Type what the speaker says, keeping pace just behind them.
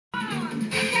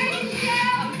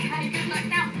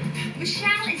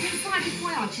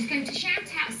card. She's going to shout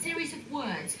out a series of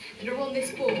words that are on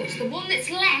this board. The one that's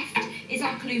left is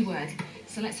our clue word.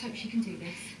 So let's hope she can do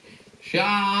this.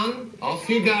 Sian, off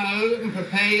you go and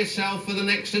prepare yourself for the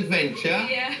next adventure.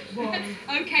 Yeah.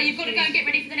 Okay, you've got to go and get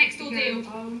ready for the next ordeal.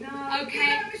 Oh, no.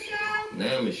 Okay.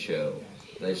 Now, Michelle,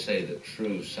 they say that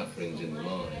true suffering's in the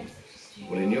mind.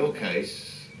 Well, in your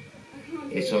case,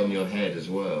 it's on your head as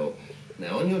well.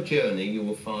 Now, on your journey, you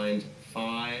will find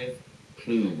 5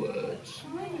 clue words.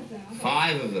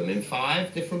 5 of them in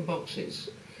 5 different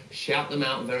boxes. Shout them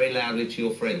out very loudly to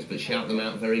your friends, but shout them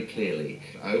out very clearly.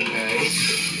 Okay,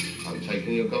 I'm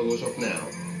taking your goggles off now.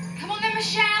 Come on then,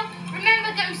 Michelle.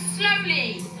 Remember, go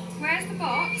slowly. Where's the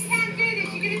box? You can't do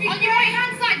this. You're going to be... On your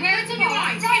right-hand side. Where's on your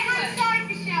right? Right-hand side,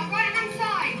 Michelle. Right-hand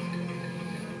side.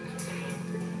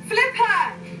 Flipper!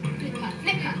 Flipper,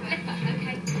 flipper, flipper.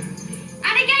 Okay.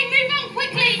 And again, move on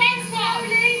quickly. Next one.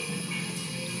 Slowly.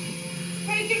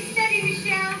 Take it steady,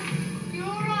 Michelle. You're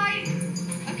all right.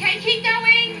 Okay, keep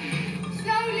going.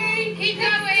 Slowly. Keep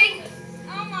going.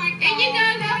 Oh, my God. In you go.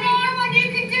 Come on. Come on, you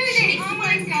can do this. Oh,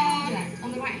 my God. Yeah, on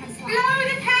the right-hand side. Blow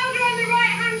the powder on the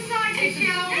right-hand side,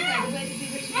 Michelle. Where did we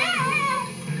originally?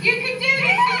 You can do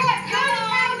this. All right, blow the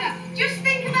powder. Just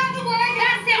think about the word.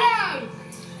 That's it. Blow.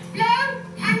 Blow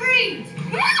and read.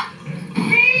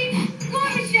 Read. Go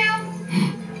on, Michelle.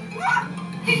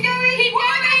 Keep going. Keep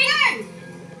going.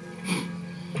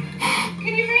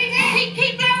 Can you read it?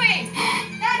 Keep blowing.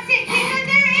 That's it. Keep going.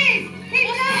 There it is. Keep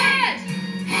What's the blowing. word?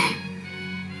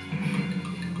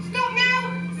 Stop now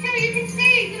so you can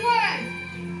see the word.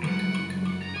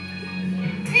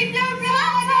 Keep blowing.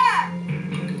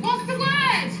 What's the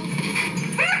word?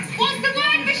 What's the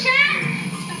word, Michelle?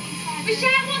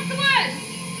 Michelle, what's the word?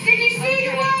 Did you see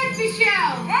the word,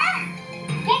 Michelle?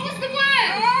 What was the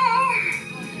word?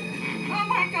 Oh,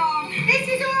 my God. This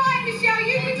is all right, Michelle.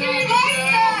 You can do it.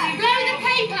 Blow the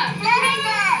paper.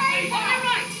 Plaster. On the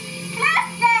right.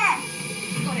 Plaster.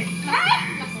 Got it.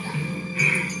 Plaster.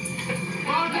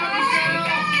 Well done, Michelle.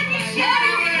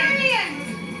 Michelle, brilliant.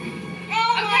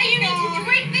 Oh, Okay, you need to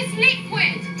drink this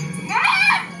liquid.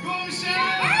 Go on,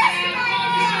 Michelle.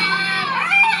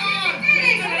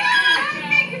 Don't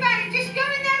think about it. Just go in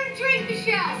there and drink,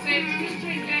 Michelle. Just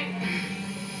drink it.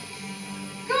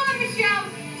 Go on, Michelle.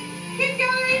 Keep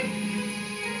going.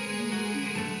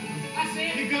 That's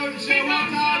it. Keep going, Michelle. Well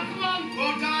done. Come on.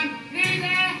 Well done. Nearly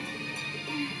there.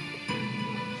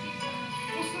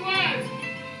 What's the word?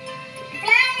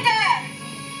 Flounder.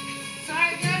 Say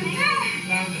it again.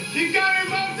 Keep going.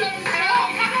 Well done, Michelle.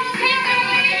 Keep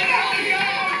going.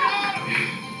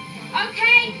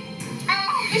 Okay.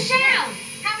 Michelle.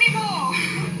 How many more?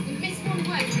 We've missed one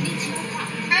word. You need to look up.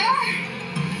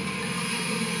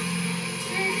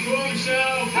 Go on,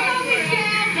 Michelle. Come on,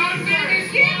 Michelle. Go for it.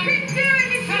 You can do it,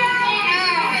 Michelle.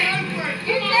 Go for it.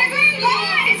 You never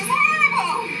learn. It's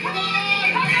horrible. Come on.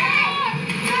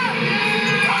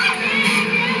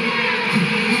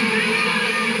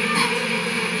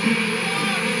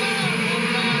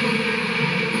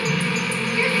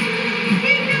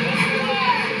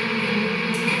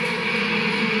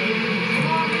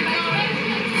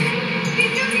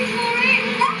 Keep looking for it.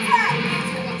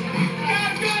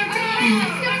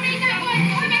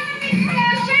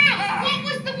 Michelle, what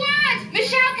was the word?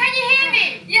 Michelle, can you hear me?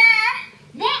 Yeah.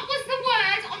 What was the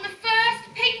word on the first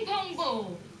ping pong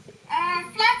ball?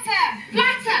 Flatter.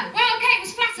 Flatter. Well, okay, it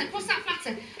was flatter. Cross that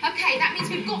flatter. Okay, that means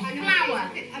we've got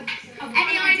flower.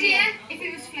 Any idea? If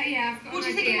it was yeah. I've got What do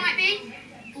you an think it idea. might be?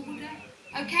 Border.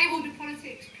 Okay, well, Border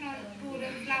politics.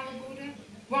 Border. Flower border.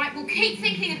 right, we'll keep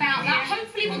thinking about that.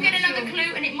 Hopefully we'll get another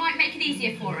clue and it might make it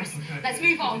easier for us. Let's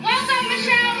move on. Well done,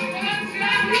 Michelle. Well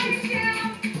done,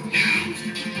 Michelle.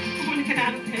 I want to get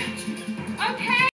out of here.